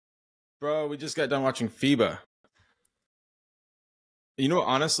Bro, we just got done watching FIBA. You know,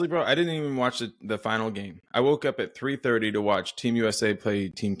 honestly, bro, I didn't even watch the final game. I woke up at 3:30 to watch Team USA play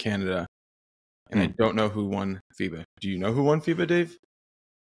Team Canada, and I don't know who won FIBA. Do you know who won FIBA, Dave?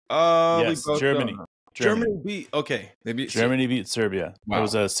 Oh, Yes, we both Germany. don't know. Germany beat. Okay, they beat Germany beat Serbia. Wow. It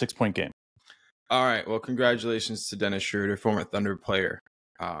was a 6-point game. All right. Well, congratulations to Dennis Schroeder, former Thunder player.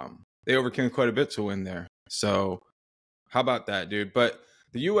 They overcame quite a bit to win there. So, how about that, dude? But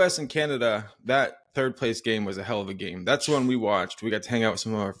the U.S. and Canada, that third place game was a hell of a game. That's one we watched. We got to hang out with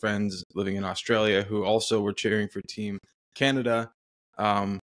some of our friends living in Australia who also were cheering for Team Canada.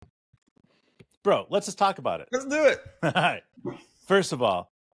 Bro, let's just talk about it. Let's do it. All right. First of all,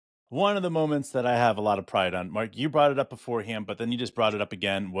 one of the moments that I have a lot of pride on, Mark, you brought it up beforehand, but then you just brought it up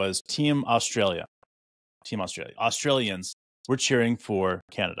again, was Team Australia. Team Australia. Australians were cheering for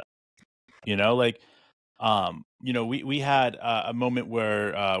Canada. You know, like, we had a moment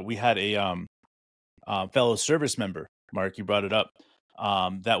where we had a fellow service member, Mark, you brought it up,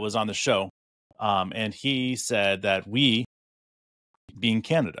 that was on the show. And he said that we, being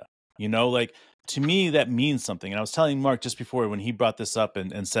Canada, you know, like, to me, that means something. And I was telling Mark just before when he brought this up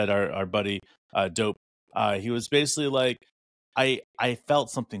and said our buddy Dope, he was basically like, I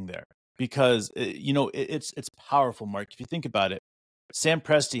felt something there because, it's powerful, Mark. If you think about it, Sam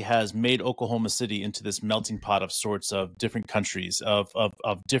Presti has made Oklahoma City into this melting pot of sorts of different countries, of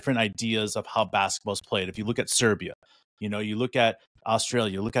different ideas of how basketball is played. If you look at Serbia, you look at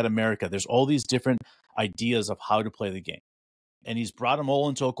Australia, you look at America, there's all these different ideas of how to play the game. And he's brought them all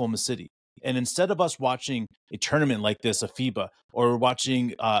into Oklahoma City. And instead of us watching a tournament like this, a FIBA, or watching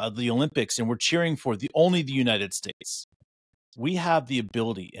the Olympics, and we're cheering for only the United States, we have the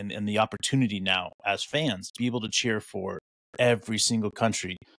ability and the opportunity now as fans to be able to cheer for every single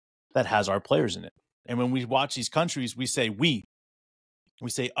country that has our players in it. And when we watch these countries, we say we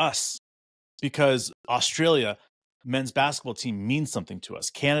say us, because Australia men's basketball team means something to us.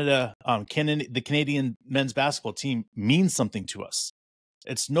 Canada, the Canadian men's basketball team means something to us.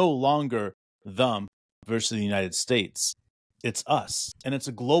 It's no longer them versus the United States. It's us. And it's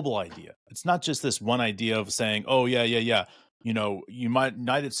a global idea. It's not just this one idea of saying, oh, yeah.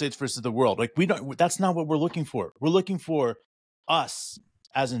 United States versus the world. Like, that's not what we're looking for. We're looking for us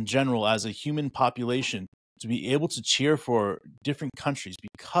as in general, as a human population, to be able to cheer for different countries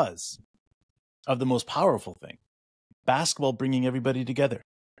because of the most powerful thing, basketball bringing everybody together.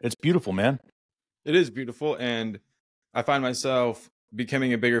 It's beautiful, man. It is beautiful. And I find myself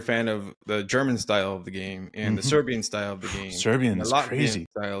becoming a bigger fan of the German style of the game and the Serbian style of the game. Serbian is crazy.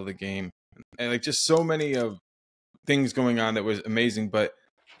 Style of the game. And like just so many of things going on that was amazing. But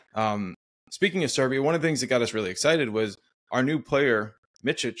speaking of Serbia, one of the things that got us really excited was our new player,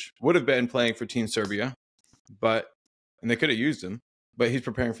 Micic, would have been playing for Team Serbia, and they could have used him, but he's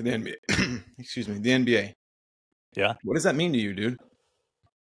preparing for the NBA. Excuse me, the NBA. Yeah. What does that mean to you, dude?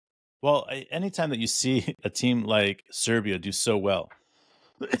 Well, anytime that you see a team like Serbia do so well,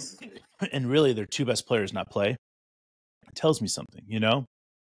 and really their two best players not play, it tells me something,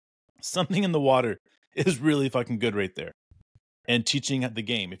 Something in the water is really fucking good right there. And teaching the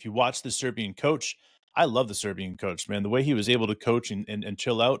game. If you watch the Serbian coach, I love the Serbian coach, man. The way he was able to coach and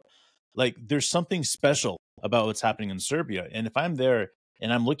chill out, like there's something special about what's happening in Serbia. And if I'm there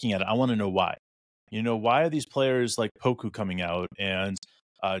and I'm looking at it, I want to know why. Why are these players like Poku coming out and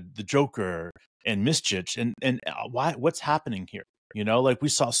the Joker and Miscic and why? What's happening here? Like we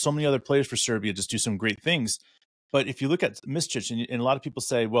saw so many other players for Serbia just do some great things. But if you look at Miscic, and a lot of people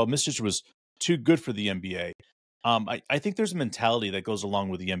say, well, Miscic was too good for the NBA. I think there's a mentality that goes along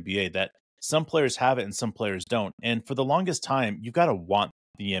with the NBA that some players have it and some players don't. And for the longest time, you got to want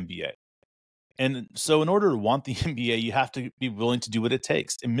the NBA. And so in order to want the NBA, you have to be willing to do what it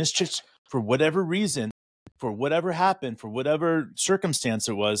takes. And Miscic, for whatever reason, for whatever happened, for whatever circumstance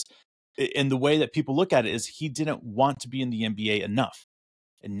it was, and the way that people look at it is he didn't want to be in the NBA enough.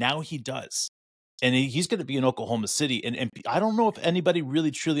 And now he does. And he's going to be in Oklahoma City. And I don't know if anybody really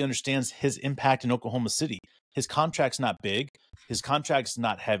truly understands his impact in Oklahoma City. His contract's not big. His contract's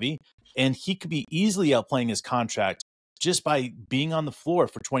not heavy. And he could be easily outplaying his contract just by being on the floor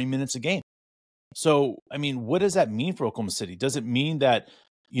for 20 minutes a game. So, I mean, what does that mean for Oklahoma City? Does it mean that,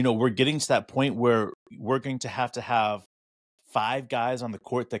 we're getting to that point where we're going to have 5 guys on the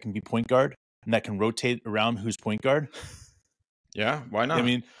court that can be point guard and that can rotate around who's point guard? Yeah, why not? I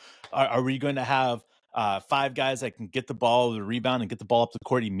mean, are we going to have 5 guys that can get the ball, the rebound, and get the ball up the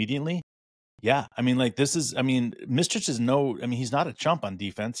court immediately? Yeah. I mean, like Miscic is he's not a chump on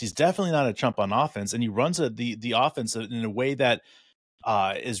defense. He's definitely not a chump on offense. And he runs the offense in a way that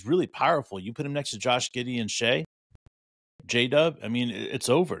is really powerful. You put him next to Josh Giddey and Shea, J-Dub, I mean, it's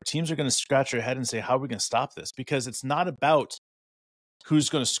over. Teams are going to scratch their head and say, how are we going to stop this? Because it's not about who's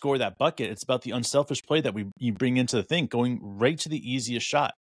going to score that bucket. It's about the unselfish play that you bring into the thing, going right to the easiest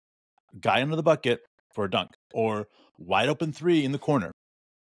shot. Guy under the bucket for a dunk, or wide open three in the corner,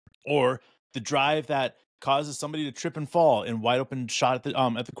 or the drive that causes somebody to trip and fall and wide open shot at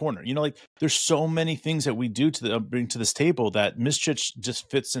the corner. You know, like there's so many things that we do to bring to this table that Mischich just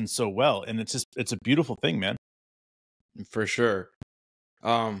fits in so well. And it's a beautiful thing, man. For sure.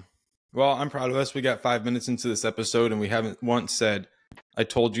 Well, I'm proud of us. We got 5 minutes into this episode and we haven't once said, I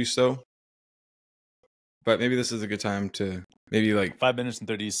told you so. But maybe this is a good time to maybe like 5 minutes and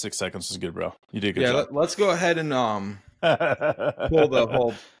 36 seconds is good, bro. You did a good job. Let's go ahead and pull the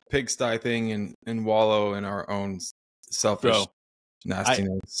whole pigsty thing and wallow in our own selfish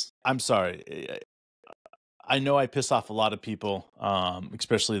nastiness. I'm sorry. I know I piss off a lot of people,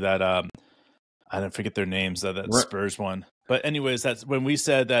 especially that I don't forget their names, that Spurs one. But anyways, that's when we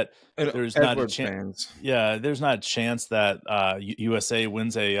said that there's not a chance. Yeah, there's not a chance that USA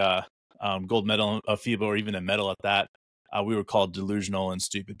wins a gold medal, a FIBA, or even a medal at that. We were called delusional and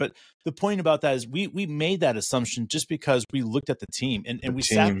stupid. But the point about that is we made that assumption just because we looked at the team and we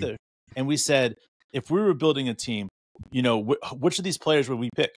sat there and we said, if we were building a team, you know, which of these players would we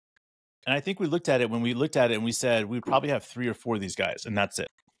pick? And I think we looked at it when we looked at it and we said we'd probably have 3 or 4 of these guys, and that's it.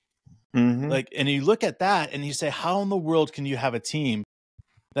 Mm-hmm. Like, and you look at that and you say, how in the world can you have a team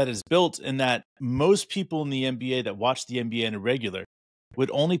that is built in that most people in the NBA that watch the NBA in a regular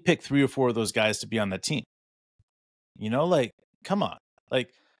would only pick 3 or 4 of those guys to be on that team? You know, like, come on. Like,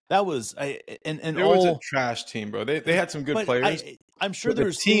 that was it was a trash team, bro. They had some good players. I'm sure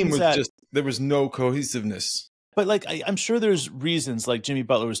the team was just there was no cohesiveness. But like, I'm sure there's reasons like Jimmy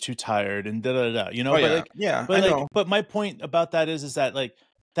Butler was too tired and you know. But my point about that is that like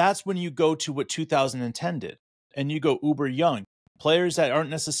that's when you go to what 2010 did, and you go uber young players that aren't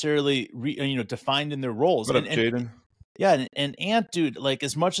necessarily defined in their roles. What up, Jaden? Yeah, and Ant, dude, like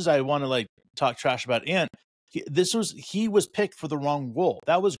as much as I want to like talk trash about Ant, he was picked for the wrong role.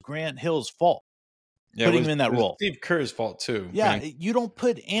 That was Grant Hill's fault. Yeah, putting him in that role. Steve Kerr's fault too. Yeah, man. You don't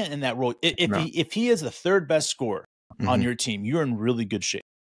put Ant in that role. If he is the 3rd best scorer on your team, you're in really good shape.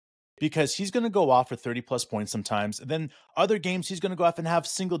 Because he's going to go off for 30-plus points sometimes. And then other games, he's going to go off and have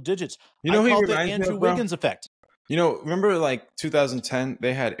single digits. You know, I call it the Andrew Wiggins effect. You know, remember like 2010,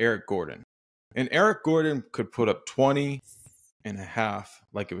 they had Eric Gordon. And Eric Gordon could put up 20 and a half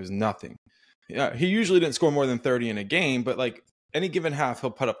like it was nothing. Yeah, he usually didn't score more than 30 in a game, but like any given half,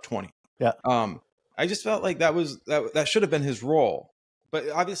 he'll put up 20. Yeah. I just felt like that should have been his role. But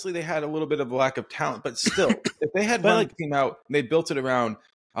obviously they had a little bit of a lack of talent. But still, if they had run the team out and they built it around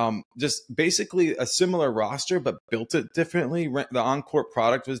just basically a similar roster, but built it differently. The on-court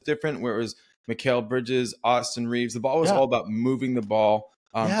product was different, where it was Mikal Bridges, Austin Reeves. The ball was all about moving the ball.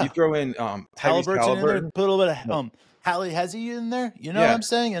 You throw in Halliburton in there, put a little bit of Hallie Hezzy in there. You know what I'm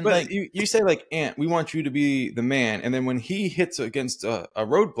saying? And but like you say like, Ant, we want you to be the man. And then when he hits against a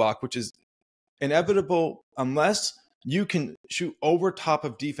roadblock, which is inevitable unless you can shoot over top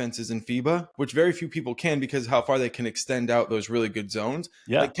of defenses in FIBA, which very few people can because how far they can extend out those really good zones.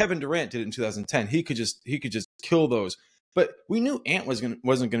 Yeah. Like Kevin Durant did in 2010. He could just kill those. But we knew Ant wasn't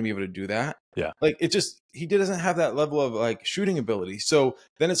going to be able to do that. Yeah. Like he doesn't have that level of like shooting ability. So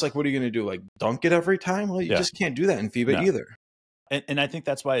then it's like, what are you going to do? Like dunk it every time? Well, you just can't do that in FIBA either. And I think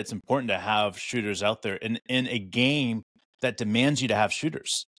that's why it's important to have shooters out there in a game that demands you to have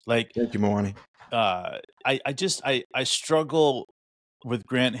shooters. Like, thank you, Moani. I struggle with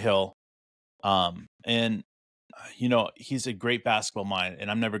Grant Hill, and you know he's a great basketball mind,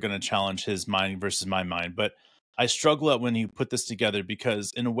 and I'm never going to challenge his mind versus my mind. But I struggle at when he put this together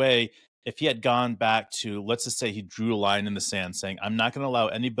because, in a way, if he had gone back to, let's just say he drew a line in the sand saying, "I'm not going to allow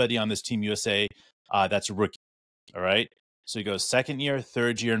anybody on this team USA that's a rookie." All right, so he goes 2nd year,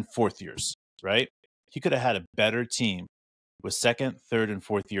 3rd year, and 4th years. Right, he could have had a better team with 2nd, 3rd, and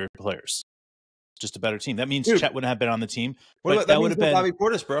 4th year players. Just a better team. That means Chet wouldn't have been on the team. But that would have been Bobby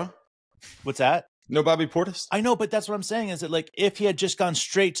Portis, bro. What's that? No Bobby Portis. I know, but that's what I'm saying is that like if he had just gone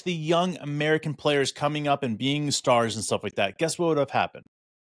straight to the young American players coming up and being stars and stuff like that, guess what would have happened?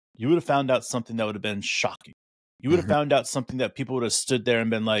 You would have found out something that would have been shocking. You would have found out something that people would have stood there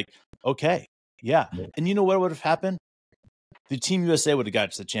and been like, okay, yeah. And you know what would have happened? The Team USA would have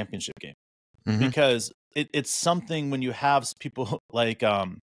got to the championship game because it's something when you have people like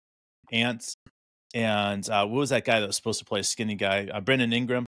Ants. And what was that guy that was supposed to play, a skinny guy? Brendan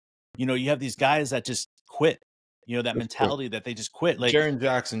Ingram. You know, you have these guys that just quit. You know, that mentality that they just quit. Like Jaren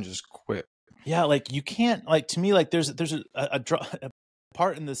Jackson just quit. Yeah, like you can't, like to me, like there's a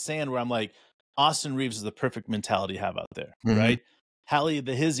part in the sand where I'm like, Austin Reeves is the perfect mentality to have out there, Mhm. right? Hallie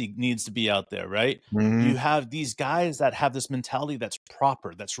the Hizzy needs to be out there, right? Mhm. You have these guys that have this mentality that's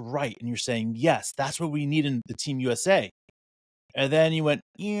proper, that's right. And you're saying, yes, that's what we need in the Team USA. And then you went,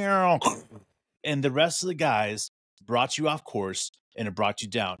 and the rest of the guys brought you off course and it brought you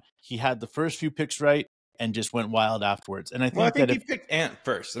down. He had the first few picks right and just went wild afterwards. And I think he picked Ant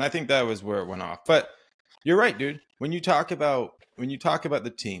first, and I think that was where it went off. But you're right, dude. When you talk about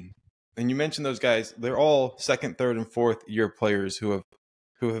the team, and you mention those guys, they're all second, third, and fourth year players who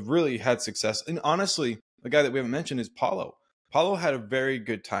have really had success. And honestly, the guy that we haven't mentioned is Paulo. Paulo had a very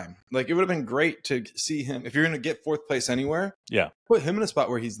good time. Like, it would have been great to see him. If you're going to get fourth place anywhere, put him in a spot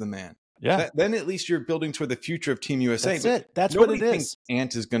where he's the man. Yeah. Then at least you're building toward the future of Team USA. That's it. That's what it is.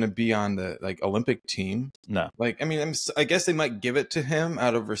 Ant is going to be on the Olympic team. No. Like, I mean, I guess they might give it to him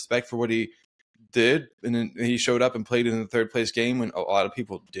out of respect for what he did, and then he showed up and played in the third place game when a lot of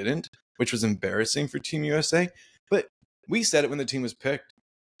people didn't, which was embarrassing for Team USA. But we said it when the team was picked.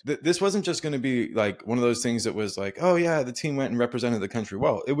 This wasn't just going to be like one of those things that was like, oh yeah, the team went and represented the country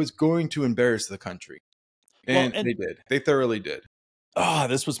well. It was going to embarrass the country, and they did. They thoroughly did.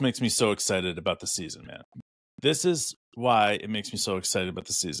 This what makes me so excited about the season, man. This is why it makes me so excited about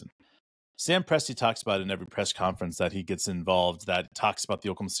the season. Sam Presti talks about in every press conference that he gets involved, that talks about the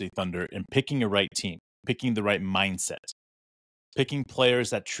Oklahoma City Thunder and picking a right team, picking the right mindset, picking players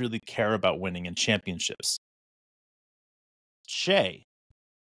that truly care about winning and championships. Shea,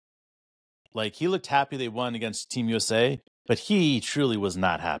 like, he looked happy they won against Team USA, but he truly was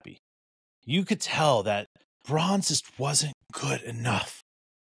not happy. You could tell that bronze just wasn't good enough.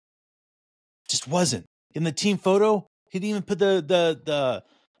 Just wasn't. In the team photo, he didn't even put the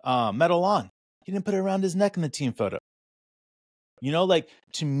medal on. He didn't put it around his neck in the team photo. You know, like,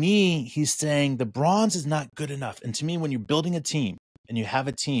 to me, he's saying the bronze is not good enough. And to me, when you're building a team and you have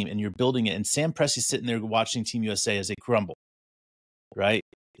a team and you're building it, and Sam Presti's sitting there watching Team USA as they crumble, right?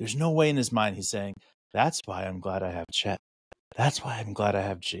 There's no way in his mind he's saying, that's why I'm glad I have Chet. That's why I'm glad I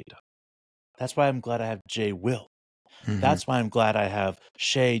have Jada. That's why I'm glad I have Jay Will. Mm-hmm. That's why I'm glad I have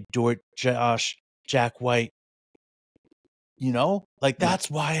Shea, Dort, Josh, Jack White. You know, like,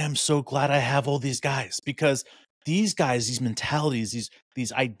 that's why I'm so glad I have all these guys, because these guys, these mentalities,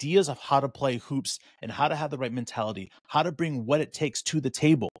 these ideas of how to play hoops and how to have the right mentality, how to bring what it takes to the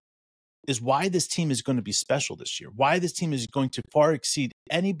table, is why this team is going to be special this year. Why this team is going to far exceed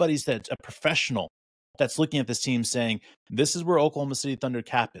anybody's that's a professional that's looking at this team saying, this is where Oklahoma City Thunder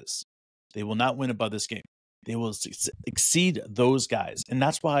cap is. They will not win above this game. They will exceed those guys. And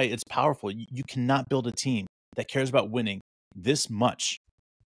that's why it's powerful. You cannot build a team that cares about winning this much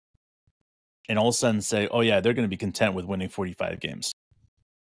and all of a sudden say, oh yeah, they're going to be content with winning 45 games.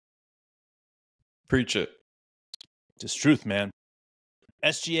 Preach it. Just truth, man.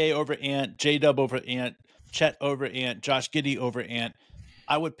 SGA over Ant, J-Dub over Ant, Chet over Ant, Josh Giddey over Ant.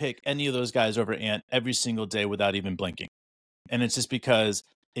 I would pick any of those guys over Ant every single day without even blinking. And it's just because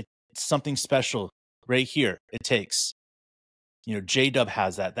it's something special right here. It takes, you know, J-Dub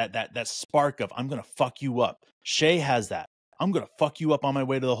has that spark of, I'm going to fuck you up. Shea has that. I'm going to fuck you up on my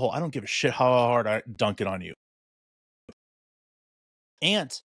way to the hole. I don't give a shit how hard I dunk it on you.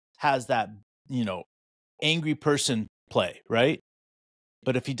 Ant has that, you know, angry person play, right?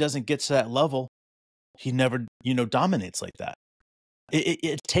 But if he doesn't get to that level, he never, you know, dominates like that.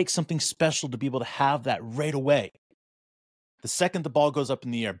 It takes something special to be able to have that right away. The second the ball goes up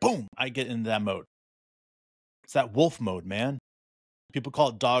in the air, boom, I get into that mode. It's that wolf mode, man. People call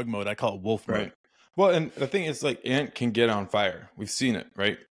it dog mode. I call it wolf mode. Well, and the thing is, like, Ant can get on fire. We've seen it,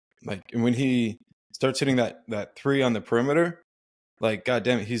 right? Like, and when he starts hitting that three on the perimeter, like, God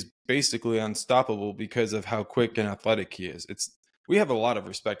damn it, he's basically unstoppable because of how quick and athletic he is. We have a lot of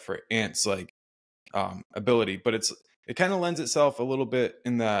respect for Ant's ability, but it kind of lends itself a little bit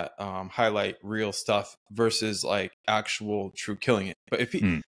in that highlight reel stuff versus like actual true killing it. But if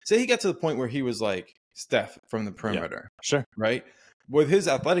he say he got to the point where he was like Steph from the perimeter, sure, right? With his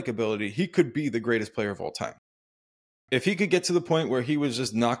athletic ability, he could be the greatest player of all time. If he could get to the point where he was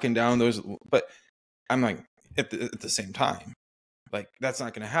just knocking down those, but I'm like, at the same time, like, that's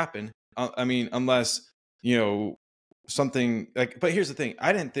not going to happen. I mean, unless, you know, something like, but here's the thing.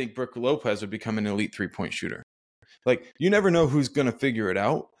 I didn't think Brook Lopez would become an elite 3-point shooter. Like, you never know who's going to figure it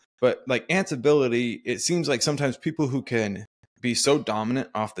out. But like Ant's ability, it seems like sometimes people who can be so dominant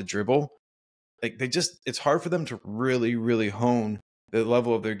off the dribble, like, it's hard for them to really, really hone the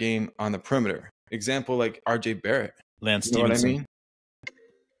level of their game on the perimeter. Example, like RJ Barrett. Lance Stevenson. Know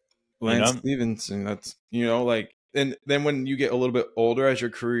what I mean? Lance Stevenson. That's, you know, like, and then when you get a little bit older as your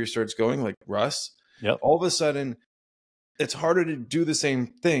career starts going, like Russ, yep, all of a sudden it's harder to do the same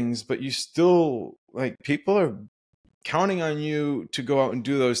things, but you still, like, people are counting on you to go out and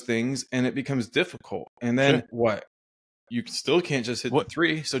do those things, and it becomes difficult. And then what? You still can't just hit the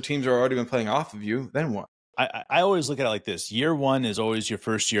three, so teams are already been playing off of you. Then what? I always look at it like this. Year one is always your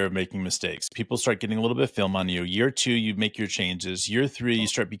first year of making mistakes. People start getting a little bit of film on you. Year two, you make your changes. Year three, you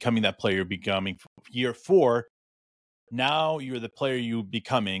start becoming that player you're becoming. Year four, now you're the player you're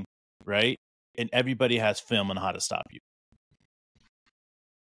becoming, right? And everybody has film on how to stop you.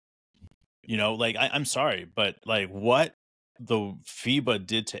 You know, like, I'm sorry, but like what the FIBA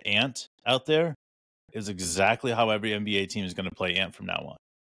did to Ant out there is exactly how every NBA team is going to play Ant from now on.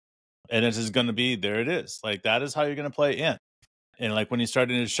 And it's just going to be, there it is. Like, that is how you're going to play Ant. And like, when he's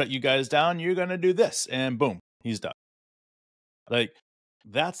starting to shut you guys down, you're going to do this, and boom, he's done. Like,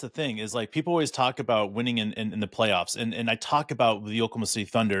 that's the thing, is like, people always talk about winning in the playoffs. And I talk about the Oklahoma City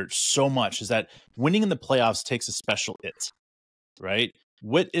Thunder so much, is that winning in the playoffs takes a special it, right?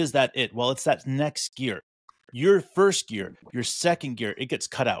 What is that it? Well, it's that next gear. Your first gear, your second gear, it gets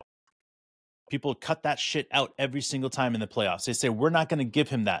cut out. People cut that shit out every single time in the playoffs. They say, we're not going to give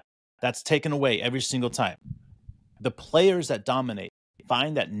him that. That's taken away every single time. The players that dominate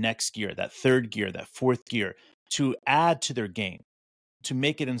find that next gear, that third gear, that fourth gear to add to their game, to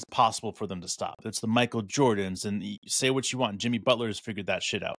make it impossible for them to stop. It's the Michael Jordans, and say what you want. Jimmy Butler has figured that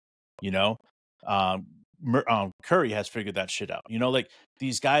shit out, you know? Curry has figured that shit out. You know, like,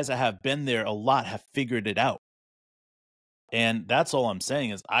 these guys that have been there a lot have figured it out. And that's all I'm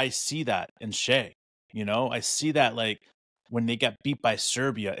saying, is I see that in Shea. You know, I see that, like, when they got beat by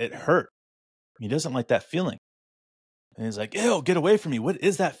Serbia, it hurt. He doesn't like that feeling. And he's like, ew, get away from me. What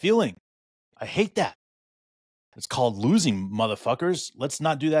is that feeling? I hate that. It's called losing, motherfuckers. Let's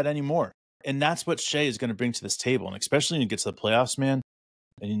not do that anymore. And that's what Shea is going to bring to this table. And especially when you get to the playoffs, man,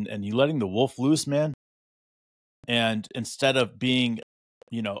 and you letting the wolf loose, man. And instead of being,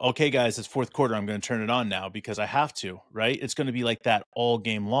 you know, okay, guys, it's fourth quarter, I'm going to turn it on now because I have to, right? It's going to be like that all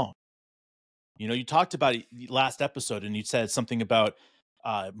game long. You know, you talked about it last episode, and you said something about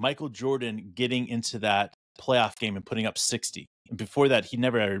Michael Jordan getting into that playoff game and putting up 60. And before that, he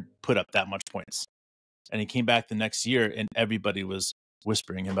never ever put up that much points. And he came back the next year, and everybody was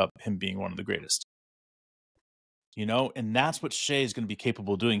whispering about him being one of the greatest. You know, and that's what Shea is going to be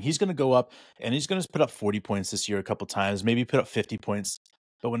capable of doing. He's going to go up, and he's going to put up 40 points this year a couple times, maybe put up 50 points.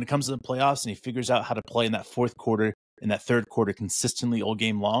 But when it comes to the playoffs and he figures out how to play in that fourth quarter, in that third quarter consistently all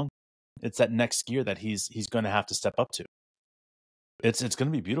game long, it's that next gear that he's going to have to step up to. It's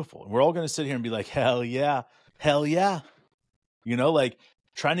going to be beautiful. We're all going to sit here and be like, hell yeah, hell yeah. You know, like,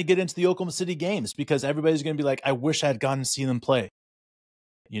 trying to get into the Oklahoma City games, because everybody's going to be like, I wish I had gotten to see them play.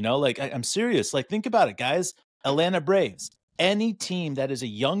 You know, like, I'm serious. Like, think about it, guys. Atlanta Braves, any team that is a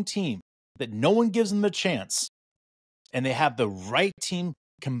young team that no one gives them a chance, and they have the right team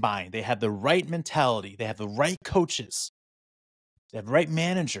combined, they have the right mentality, they have the right coaches, they have the right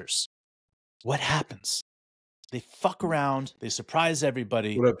managers, what happens? They fuck around, they surprise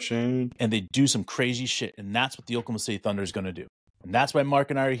everybody. What up, Shane? And they do some crazy shit. And that's what the Oklahoma City Thunder is going to do. And that's why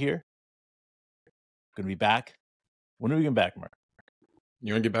Mark and I are here. Going to be back. When are we getting back, Mark?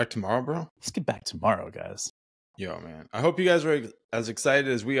 You want to get back tomorrow, bro? Let's get back tomorrow, guys. Yo, man. I hope you guys are as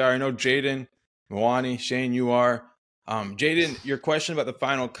excited as we are. I know Jaden, Mwani, Shane, you are. Jaden, your question about the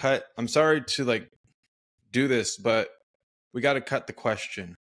final cut. I'm sorry to, like, do this, but we got to cut the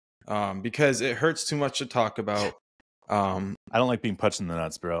question because it hurts too much to talk about. I don't like being punched in the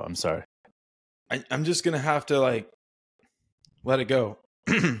nuts, bro. I'm sorry. I'm just going to have to, like, let it go.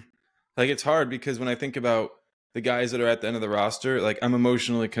 Like, it's hard because when I think about the guys that are at the end of the roster, like, I'm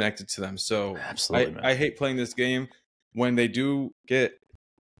emotionally connected to them. So absolutely, I hate playing this game. When they do get,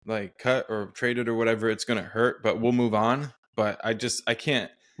 like, cut or traded or whatever, it's going to hurt, but we'll move on. But I can't.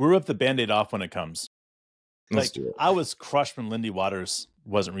 We'll rip the Band-Aid off when it comes. Let's do it. I was crushed when Lindy Waters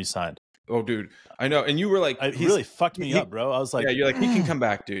wasn't re-signed. Oh, dude. I know. And you were like, he really fucked me up, bro. I was like, yeah, you're like, he can come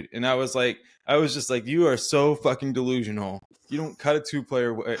back, dude. And I was just like, you are so fucking delusional. You don't cut a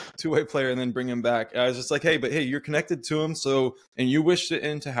two-way player and then bring him back. I was just like, hey, you're connected to him. So, and you wished it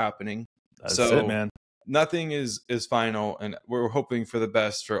into happening. That's it, man. Nothing is final. And we're hoping for the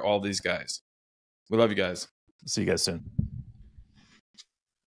best for all these guys. We love you guys. See you guys soon.